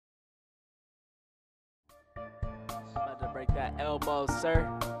that elbow, sir.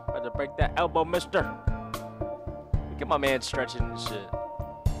 About to break that elbow, mister. Look at my man stretching and shit.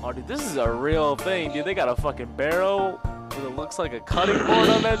 Oh, dude, this is a real thing, dude. They got a fucking barrel with it looks like a cutting board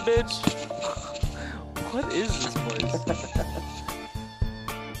on that bitch. What is this place?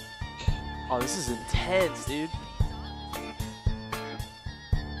 Oh, this is intense, dude.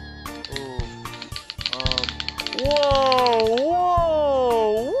 Whoa,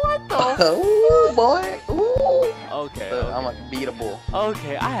 whoa, what the? Ooh, boy. Ooh. Okay, Okay. I'm unbeatable.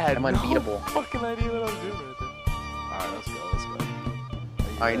 Okay, I had I'm unbeatable. no fucking idea what I was doing right there. Alright, let's go, let's go.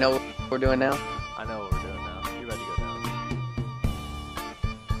 Alright, you know what we're doing now? I know what we're doing now. You ready to go down?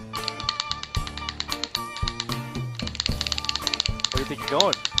 Where do you think you're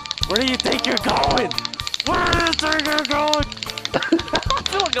going? Where do you think you're going? Where do you think you're going? I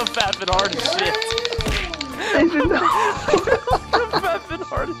feel like I'm fapping hard as shit. I'm fapping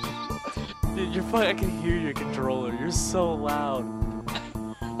hard as shit. Dude, you're fucking, I can hear your controller. You're so loud.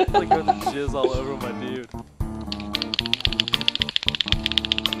 It's like you're the jizz all over my dude.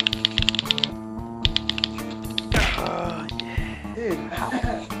 Dude,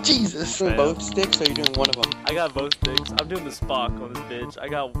 Jesus. Doing both sticks, or are you doing one of them? I got both sticks. I'm doing the Spock on this bitch. I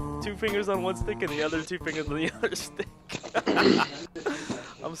got 2 fingers on one stick and the other 2 fingers on the other stick.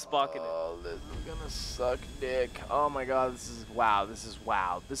 I'm Spocking it. Oh, this is gonna suck dick. Oh my god, this is wow. This is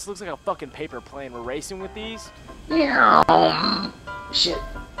wow. This looks like a fucking paper plane. We're racing with these. Yeah. Shit.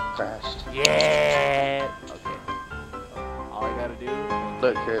 Crashed. Yeah. Okay. All I gotta do.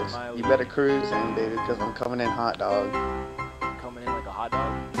 Look, Chris, you better cruise in, baby, because I'm coming in hot dog. Coming in like a hot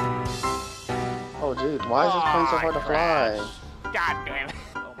dog. Oh, dude, why is this plane so hard to fly? God damn it.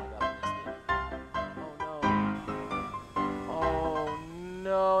 Oh my god, I missed it. Oh no. Oh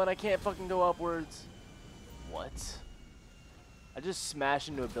no, and I can't fucking go upwards. What? I just smashed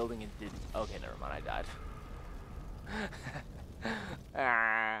into a building and didn't. Okay, never mind, I died.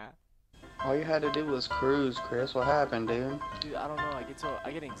 Ah. All you had to do was cruise, Chris. What happened, dude? Dude, I don't know. I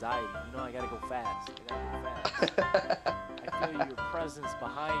get anxiety. You know, I gotta go fast. I gotta go fast. I feel your presence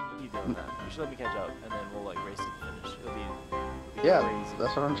behind you doing that. You should let me catch up, and then we'll like race to the finish. It'll be Yeah, crazy.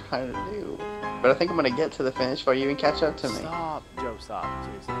 that's what I'm trying to do. But I think I'm gonna get to the finish before you even catch up to me. Stop, Joe. Stop.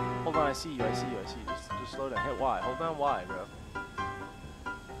 Seriously. Hold on. I see you. I see you. I see you. Just slow down. Hit Y. Hold down Y, bro.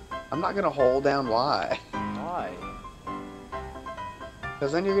 I'm not gonna hold down Y. Why?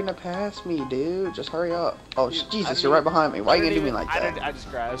 Because then you're gonna pass me, dude. Just hurry up. Oh, Dude, Jesus, you're right behind me. Why are you gonna do me like that? I just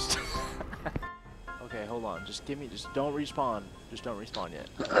crashed. Okay, hold on. Just don't respawn. Just don't respawn yet.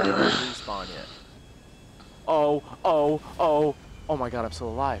 Don't respawn yet. Oh, oh, oh. Oh my god, I'm still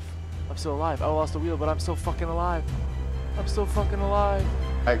alive. I'm still alive. I lost the wheel, but I'm still fucking alive. I'm still fucking alive.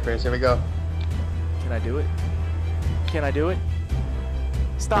 Alright, Chris, here we go. Can I do it? Can I do it?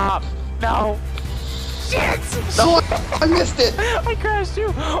 Stop! No! Shit! No, I missed it! I crashed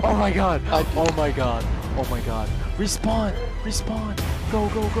you! Oh my god! Oh my god! Oh my god! Respawn! Respawn! Go,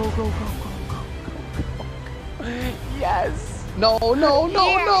 go, go, go, go, go, go, go, go. Yes! No, no, no,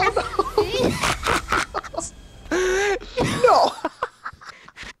 Yes! no, Yes! no!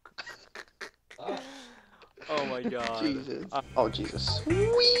 Oh my god. Jesus. Oh, Jesus.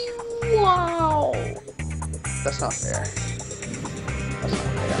 Wee, wow! That's not fair. That's not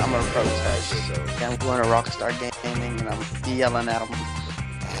fair. I'm gonna protest. Yeah, I'm going to Rockstar Gaming and I'm yelling at them.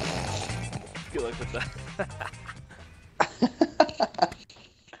 Good luck with that.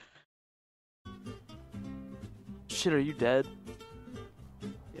 Shit, are you dead?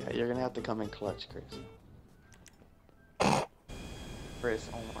 Yeah, you're gonna have to come in clutch, Chris. Chris,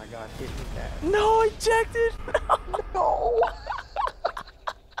 oh my god, hit me that. No, ejected! No!